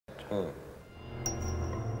By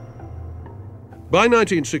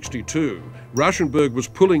 1962, Rauschenberg was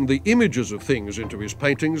pulling the images of things into his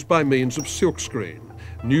paintings by means of silkscreen.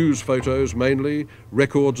 News photos mainly,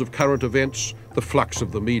 records of current events, the flux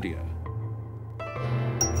of the media.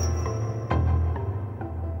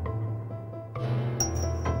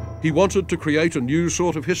 He wanted to create a new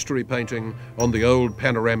sort of history painting on the old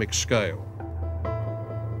panoramic scale.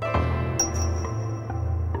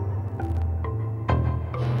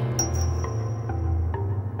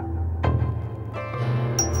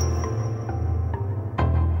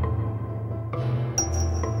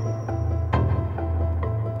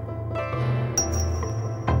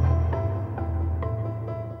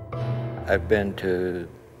 I've been to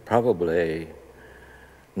probably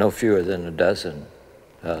no fewer than a dozen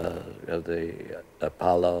of the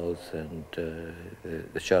Apollos and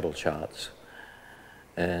the shuttle shots.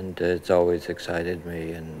 And it's always excited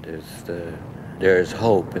me, and there's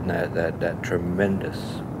hope in that tremendous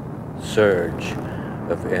surge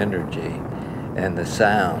of energy and the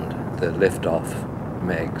sound that liftoff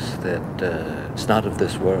makes, that it's not of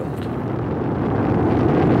this world.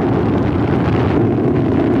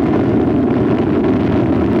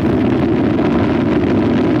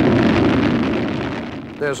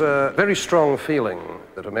 There's a very strong feeling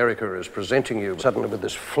that America is presenting you suddenly with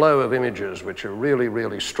this flow of images which are really,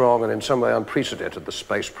 really strong and in some way unprecedented. The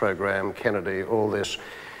space program, Kennedy, all this.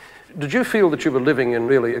 Did you feel that you were living in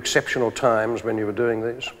really exceptional times when you were doing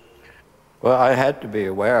these? Well, I had to be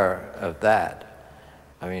aware of that.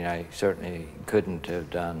 I mean, I certainly couldn't have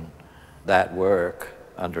done that work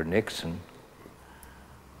under Nixon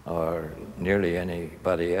or nearly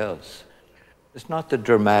anybody else. It's not the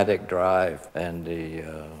dramatic drive and the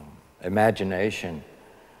imagination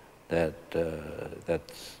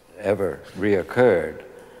that's ever reoccurred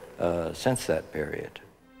since that period.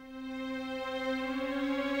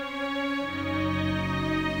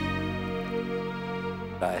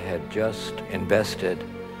 I had just invested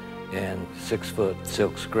in 6-foot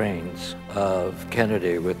silk screens of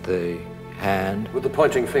Kennedy with the hand. With the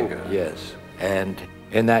pointing finger? Yes. And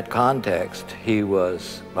in that context, he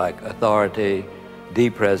was like authority, the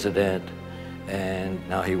president, and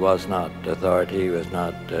now he was not authority, he was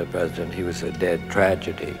not president, he was a dead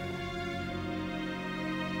tragedy.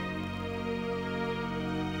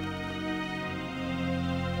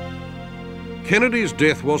 Kennedy's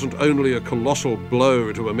death wasn't only a colossal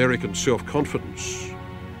blow to American self-confidence.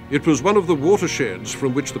 It was one of the watersheds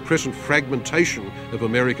from which the present fragmentation of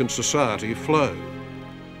American society flowed.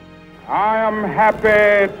 I am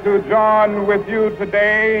happy to join with you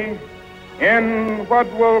today in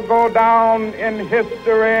what will go down in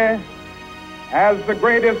history as the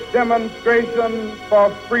greatest demonstration for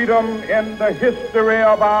freedom in the history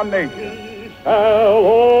of our nation. We shall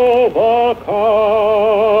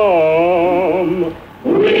overcome.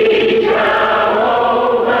 We shall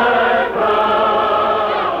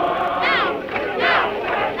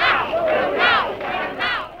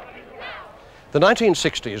The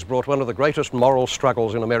 1960s brought one of the greatest moral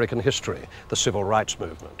struggles in American history, the Civil Rights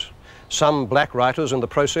Movement. Some black writers in the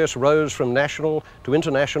process rose from national to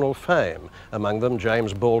international fame, among them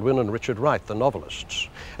James Baldwin and Richard Wright, the novelists.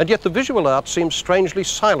 And yet the visual arts seemed strangely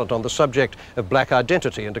silent on the subject of black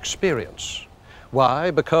identity and experience. Why?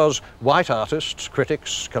 Because white artists,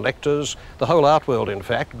 critics, collectors, the whole art world in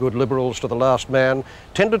fact, good liberals to the last man,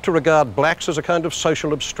 tended to regard blacks as a kind of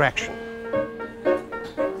social abstraction.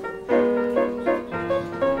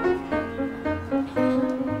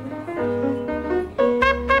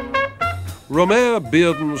 Romare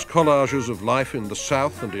Bearden's collages of life in the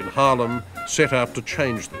South and in Harlem set out to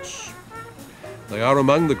change this. They are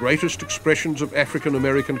among the greatest expressions of African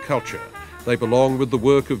American culture. They belong with the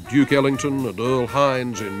work of Duke Ellington and Earl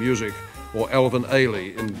Hines in music, or Alvin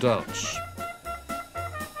Ailey in dance.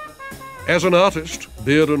 As an artist,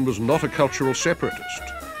 Bearden was not a cultural separatist,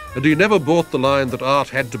 and he never bought the line that art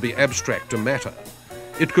had to be abstract to matter.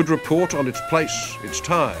 It could report on its place, its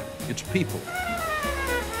time, its people.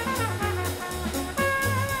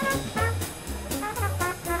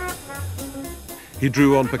 He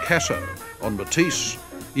drew on Picasso, on Matisse,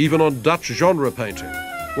 even on Dutch genre painting,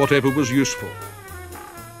 whatever was useful.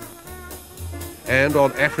 And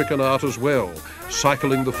on African art as well,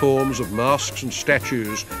 cycling the forms of masks and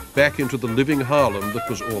statues back into the living Harlem that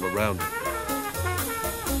was all around him.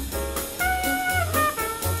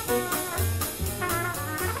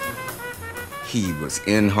 He was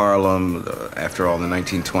in Harlem. After all, the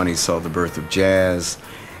 1920s saw the birth of jazz.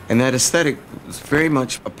 And that aesthetic was very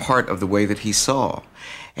much a part of the way that he saw.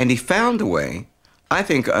 And he found a way, I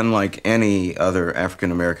think unlike any other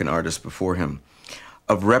African-American artist before him,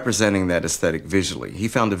 of representing that aesthetic visually. He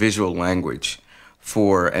found a visual language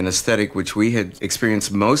for an aesthetic which we had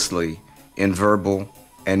experienced mostly in verbal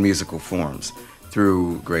and musical forms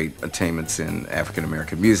through great attainments in African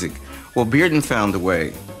American music. Well, Bearden found a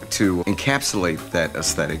way to encapsulate that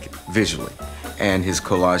aesthetic visually, and his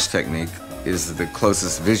collage technique is the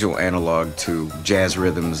closest visual analog to jazz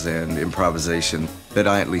rhythms and improvisation that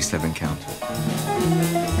I at least have encountered.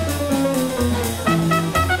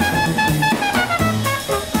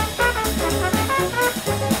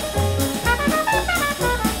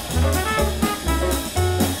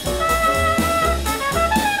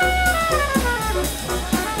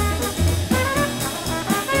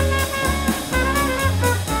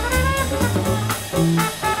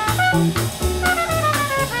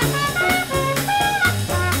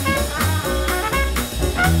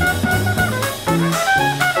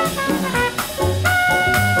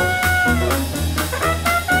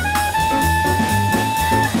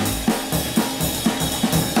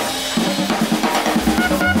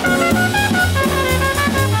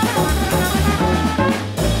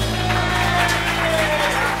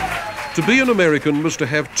 To be an American was to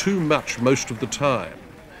have too much most of the time.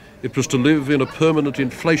 It was to live in a permanent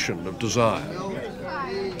inflation of desire.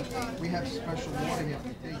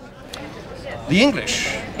 The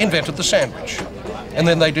English invented the sandwich, and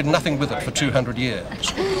then they did nothing with it for 200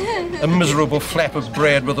 years. A miserable flap of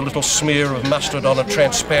bread with a little smear of mustard on a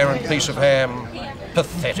transparent piece of ham.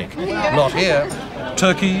 Pathetic. Not here.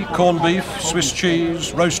 Turkey, corned beef, Swiss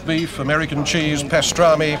cheese, roast beef, American cheese,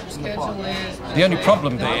 pastrami. The only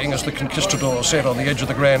problem being, as the conquistador said on the edge of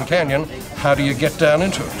the Grand Canyon, how do you get down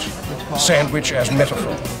into it? Sandwich as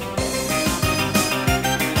metaphor.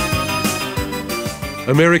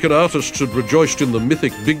 American artists had rejoiced in the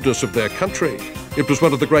mythic bigness of their country. It was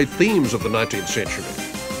one of the great themes of the 19th century.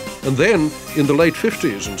 And then, in the late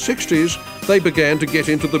 50s and 60s, they began to get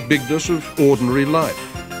into the bigness of ordinary life.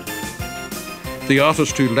 The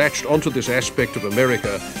artist who latched onto this aspect of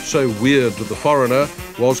America, so weird to the foreigner,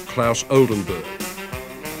 was Claes Oldenburg.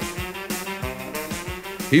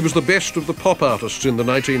 He was the best of the pop artists in the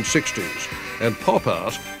 1960s, and pop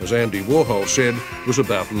art, as Andy Warhol said, was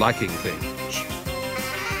about liking things.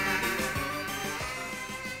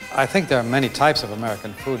 I think there are many types of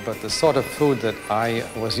American food, but the sort of food that I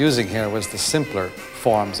was using here was the simpler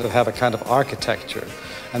forms that have a kind of architecture,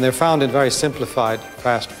 and they're found in very simplified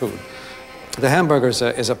fast food. The hamburger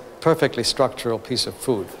is a perfectly structural piece of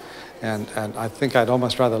food, and I think I'd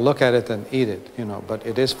almost rather look at it than eat it, you know, but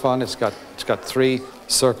it is fun. It's got 3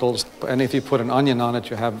 circles, and if you put an onion on it,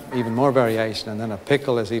 you have even more variation, and then a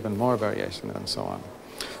pickle is even more variation, and so on.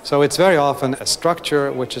 So it's very often a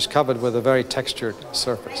structure which is covered with a very textured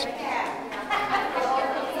surface.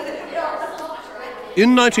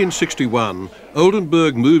 In 1961,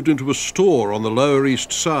 Oldenburg moved into a store on the Lower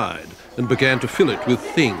East Side and began to fill it with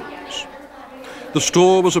things. The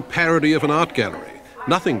store was a parody of an art gallery,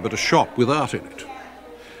 nothing but a shop with art in it.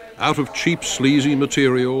 Out of cheap, sleazy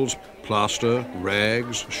materials, plaster,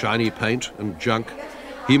 rags, shiny paint and junk,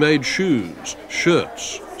 he made shoes,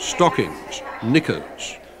 shirts, stockings,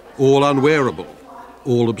 knickers, all unwearable,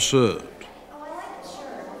 all absurd.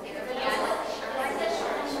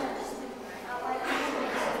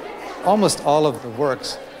 Almost all of the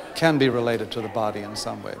works can be related to the body in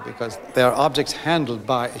some way because they are objects handled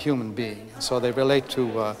by a human being. So they relate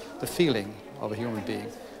to the feeling of a human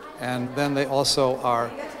being. And then they also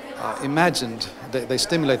are imagined, they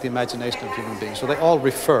stimulate the imagination of human beings. So they all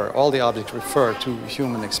the objects refer to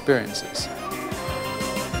human experiences.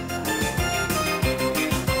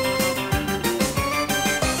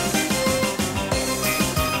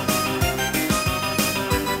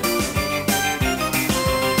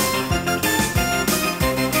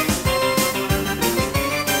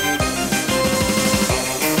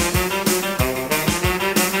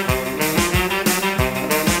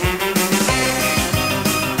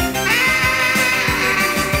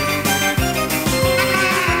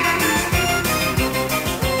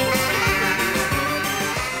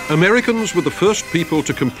 Americans were the first people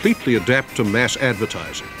to completely adapt to mass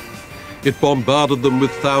advertising. It bombarded them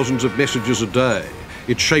with thousands of messages a day.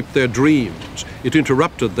 It shaped their dreams. It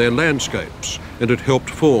interrupted their landscapes, and it helped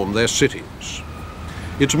form their cities.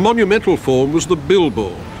 Its monumental form was the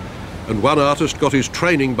billboard, and one artist got his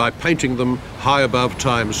training by painting them high above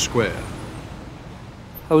Times Square.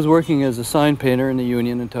 I was working as a sign painter in the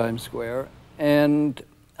Union in Times Square, and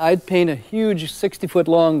I'd paint a huge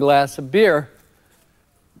 60-foot-long glass of beer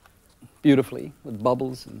beautifully, with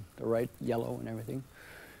bubbles and the right yellow and everything.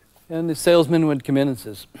 And the salesman would come in and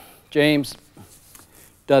says, "James,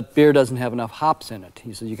 that beer doesn't have enough hops in it."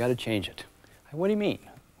 He says, "You got to change it." I, "What do you mean?"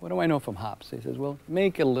 What do I know from hops? He says, well,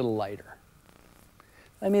 make it a little lighter.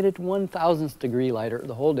 I made it 1/1000th degree lighter,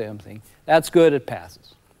 the whole damn thing. That's good, it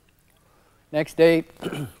passes. Next day,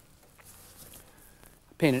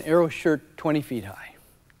 paint an arrow shirt 20 feet high.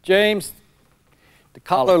 James, the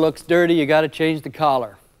collar looks dirty, you got to change the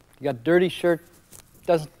collar. You got dirty shirt,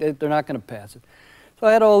 they're not going to pass it. So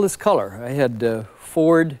I had all this color. I had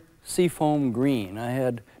Ford Seafoam green. I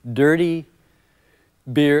had dirty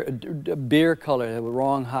beer color, the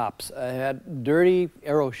wrong hops. I had dirty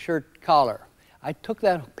arrow shirt collar. I took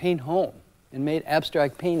that paint home and made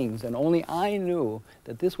abstract paintings, and only I knew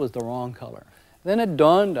that this was the wrong color. Then it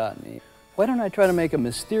dawned on me, why don't I try to make a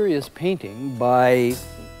mysterious painting by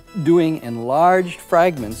doing enlarged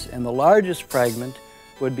fragments, and the largest fragment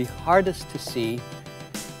would be hardest to see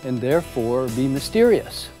and therefore be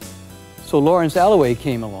mysterious. So Lawrence Alloway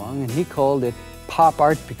came along and he called it pop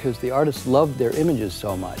art because the artists loved their images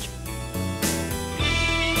so much.